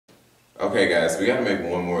Okay, guys, we gotta make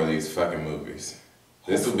one more of these fucking movies.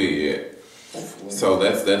 This will be it. So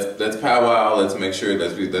let's powwow. Let's make sure.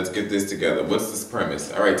 Let's get this together. What's this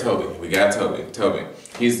premise? All right, Toby. We got Toby. Toby.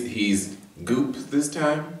 He's Goop this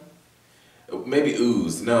time. Maybe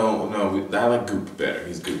Ooze. No. I like Goop better.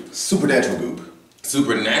 He's Goop. Supernatural Goop.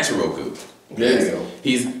 Supernatural Goop. There you go.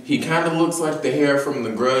 He kind of looks like the hair from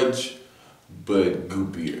The Grudge, but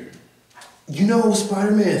goopier. You know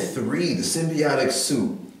Spider-Man 3, the symbiotic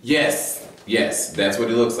suit. Yes, that's what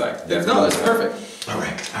it looks like. That's perfect. All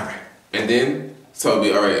right. And then,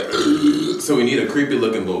 Toby, all right, so we need a creepy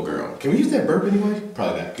looking little girl. Can we use that burp anyway?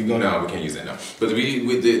 Probably not. Keep going. No, we can't use that now. But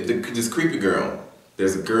this creepy girl,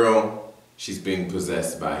 there's a girl, she's being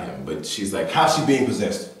possessed by him, but she's like... How's she being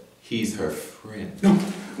possessed? He's her friend. No,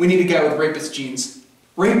 we need a guy with rapist genes.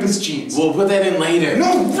 Rapist genes. We'll put that in later.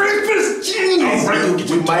 No, rapist genes!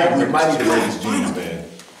 We might need the rapist genes, man.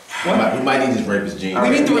 We might need his rapist genes. We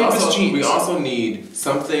need the rapist genes. We also need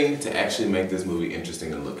something to actually make this movie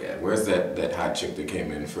interesting to look at. Where's that hot chick that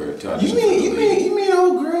came in for to audition? You mean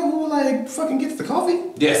old girl who like fucking gets the coffee?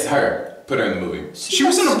 Yes, her. Put her in the movie. She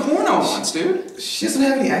was in a porno once, dude. She doesn't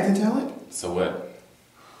have any acting talent. So what?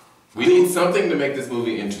 We need something to make this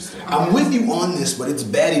movie interesting. I'm with you on this, but it's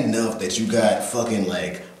bad enough that you got fucking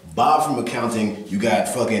like Bob from accounting, you got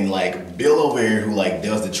fucking like Bill over here who like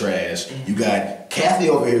does the trash, you got Kathy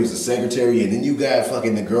over here who's the secretary, and then you got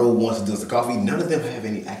fucking the girl who wants to do the coffee. None of them have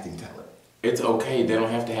any acting talent. It's okay, they don't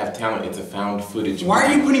have to have talent, it's a found footage. Why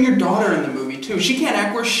are you putting your daughter in the movie too? She can't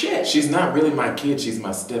act worth shit. She's not really my kid, she's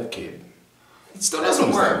my step kid. It still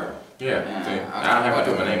doesn't work. Yeah, I don't have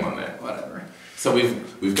to put my name on that. Whatever. So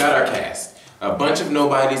we've got our cast. A bunch of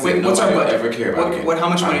nobodies that what's our nobody budget? will ever care about. How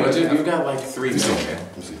much money do we have? We've got like $3 million.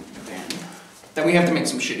 Then we have to make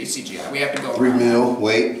some shitty CGI. We have to go. $3 million.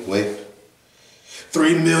 Wait.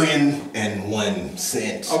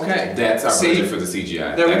 $3,000,001. Okay. That's our budget for the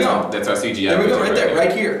CGI. There we go. That's our CGI. There we go. budget Right there.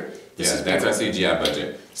 Right here. Yeah, that's our CGI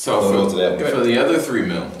budget. So for the other $3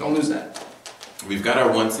 million, don't lose that. We've got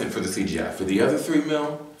our 1 cent for the CGI. For the other $3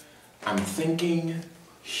 million, I'm thinking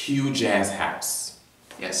huge ass house.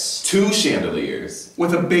 Yes. 2 chandeliers.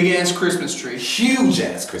 With a big ass Christmas tree. Huge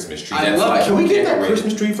ass Christmas tree. I love it. Can we get that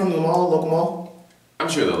Christmas tree from the local mall? I'm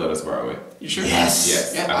sure they'll let us borrow it. You sure?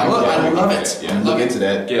 Yes. Yeah, I love it. Yeah. Look into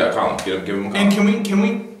that. Yeah, call him. Give him a call. And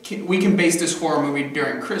we can base this horror movie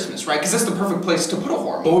during Christmas, right? Because that's the perfect place to put a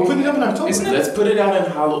horror movie. But we're putting it up in October. Isn't it? Let's put it out in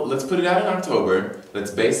October.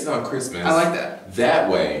 Let's base it on Christmas. I like that.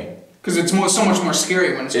 That way. Because it's so much more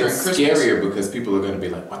scary when it's during Christmas. It's scarier because people are going to be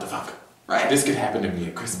like, what the fuck? Right. This could happen to me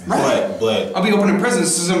at Christmas. Right. But I'll be opening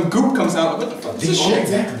presents and some goop comes out. What the fuck?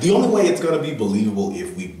 The only way it's gonna be believable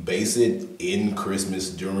if we base it in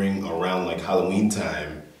Christmas around like Halloween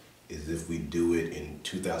time is if we do it in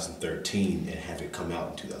 2013 and have it come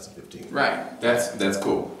out in 2015. Right. That's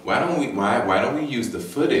cool. Why don't we use the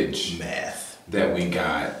footage that we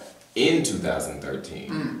got in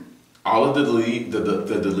 2013? All of the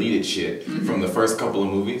deleted shit from the first couple of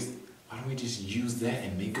movies. Why don't we just use that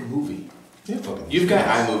and make a movie? You've got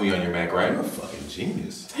iMovie on your Mac, right? You're a fucking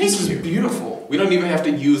genius. This is beautiful. We don't even have to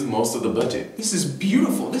use most of the budget. This is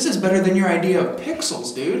beautiful. This is better than your idea of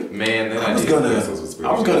Pixels, dude. Man, that idea of Pixels was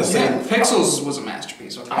pretty good. Pixels was a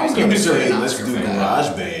masterpiece. Okay? I was gonna say let's do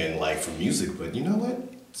GarageBand like for music, but you know what?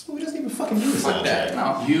 This movie doesn't even fucking use a soundtrack.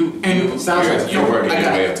 No. You're working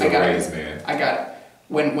your way up to the raise, man. I got it.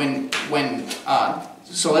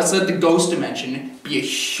 So let's let the ghost dimension be a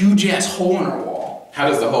huge ass hole in our wall. How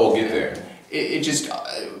does the hole get there? It just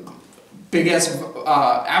big ass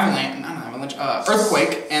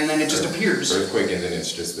earthquake, and then it just appears. Earthquake, and then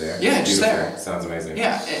it's just there. Yeah, just there. Sounds amazing.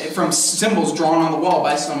 Yeah, from symbols drawn on the wall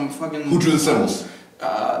by some fucking. Who drew the symbols?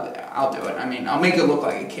 I'll do it. I mean, I'll make it look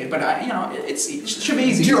like a kid, but it should be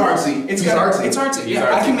easy. You're artsy. It's artsy. It's artsy.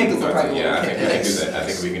 Yeah, I can make it look like a little kid. I think we can do that. I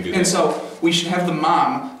think we can do that. And so we should have the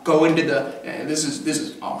mom go into the. This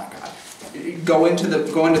is. Oh my god. Go into the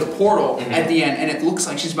portal at the end, and it looks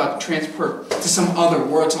like she's about to transport to some other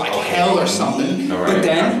world, to like hell or something. All right, but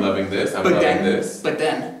then, I'm loving this. I'm loving this. But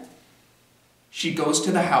then, she goes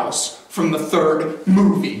to the house from the third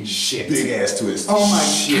movie. Shit. Big ass twist. Oh my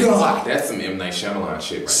god. That's some M. Night Shyamalan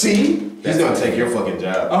shit right See? there. He's gonna take your fucking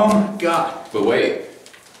job. Oh my god. But wait.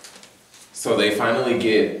 So they finally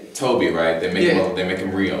get Toby, right? They make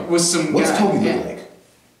him real. With some What's guy, Toby look like?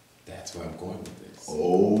 That's where I'm going with this.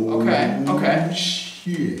 Oh. Okay.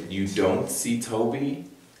 Shit. You don't see Toby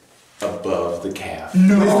above the calf.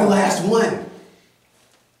 No. Where's the last one?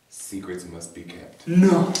 Secrets must be kept.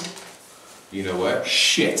 No. You know what?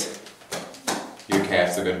 Shit. Your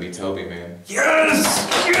calves are gonna be Toby, man. Yes!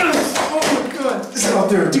 Oh my god. This is out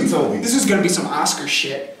there, dude, Toby. This is gonna be some Oscar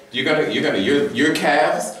shit. Your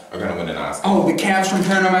calves are gonna win an Oscar. Oh, the calves from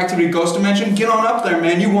Paranormal Activity Ghost Dimension? Get on up there,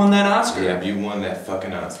 man. You won that Oscar. Yeah, you won that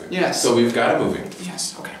fucking Oscar. Yes. So we've got a movie.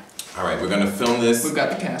 Yes, okay. All right, we're gonna film this. We've got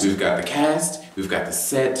the cast. We've got the cast. We've got the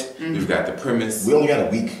set. We've got the premise. We only got a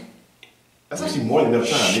week. That's actually more than enough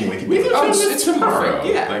time. Anyway, keep We going. can film it's this tomorrow.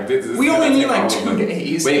 perfect, yeah. Like, this is We gonna only need take like all 2 of it.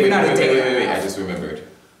 days. Wait, maybe not a day. wait. I just remembered.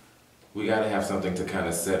 We gotta have something to kind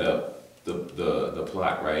of set up the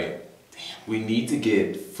plot, right? Damn. We need to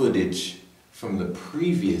get footage from the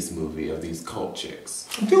previous movie of these cult chicks.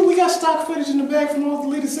 Dude, we got stock footage in the back from all the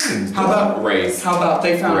latest scenes. How about Race? How about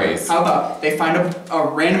they found? Race. How about they find a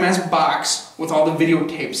random ass box with all the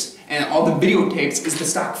videotapes, and all the videotapes is the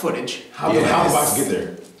stock footage. How did the box get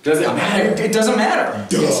there? Doesn't matter. It doesn't matter.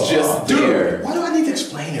 It's just there. Why do I need to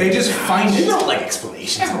explain it? They just find it. You don't like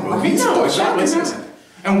explanations Yeah, in right. movies. No, it's not. Listen.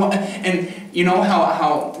 And you know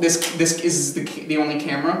how this is the only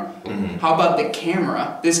camera? Mm-hmm. How about the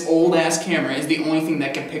camera? This old ass camera is the only thing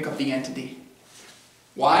that can pick up the entity.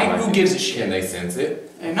 Why? Who gives a shit? Can they sense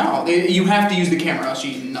it? No, you have to use the camera, else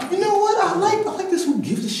you nothing. You know what? I like this who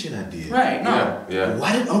gives a shit idea. Right? No. Yeah.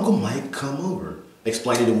 Why did Uncle Mike come over?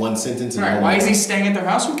 Explain it in one sentence. And Right? one Why is word. he staying at their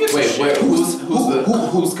house? Who gives a shit? Wait.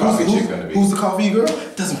 Who's coffee chick gonna be? Who's the coffee girl?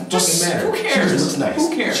 Doesn't Just fucking matter. who cares? She just looks nice.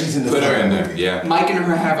 Who cares? She's in the Put her in fucking there. movie. Yeah. Mike and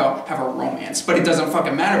her have a romance, but it doesn't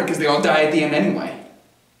fucking matter because they all die at the end anyway.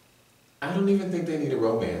 I don't even think they need a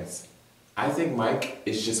romance. I think Mike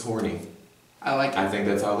is just horny. I like it. I think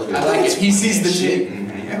that's all it is. I like it. He sees the Shit.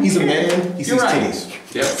 shit. He's a man. He sees You're right. titties.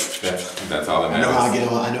 Yep. That's all that I matters. know how I get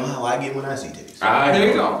on. I know how I get when I see titties. There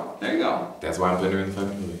you go. There you go. That's why I'm putting her in the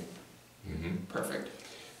fucking movie. Perfect.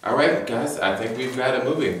 All right, guys. I think we've got a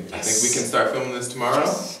movie. I think we can start filming this tomorrow.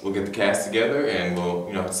 We'll get the cast together and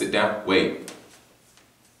we'll, sit down. Wait.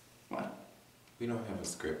 What? We don't have a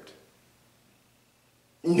script.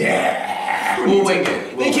 Nah. Well, wait.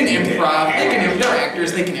 They can improv. They're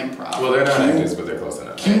actors. They can improv. Well, they're not actors, but they're close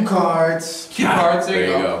enough. Cue cards. Cue cards. There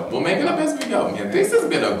you go. We'll make it up as we go, man. This has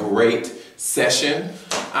been a great session.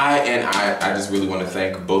 I just really want to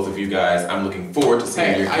thank both of you guys. I'm looking forward to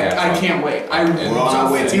seeing your cast. I can't wait. We're on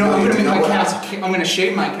our way to You know, I'm gonna make my what? calves. I'm gonna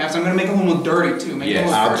shave my calves. I'm gonna make them a little dirty too. Make them a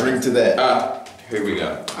little I'll dirty. drink to that. Here we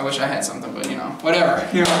go. I wish I had something, but whatever.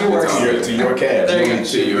 It works. To your calves. There you go.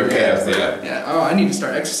 To your cast, yeah. Yeah. Oh, I need to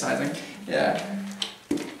start exercising. Yeah.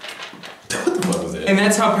 What the fuck was that? And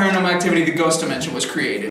that's how Paranormal Activity: The Ghost Dimension was created.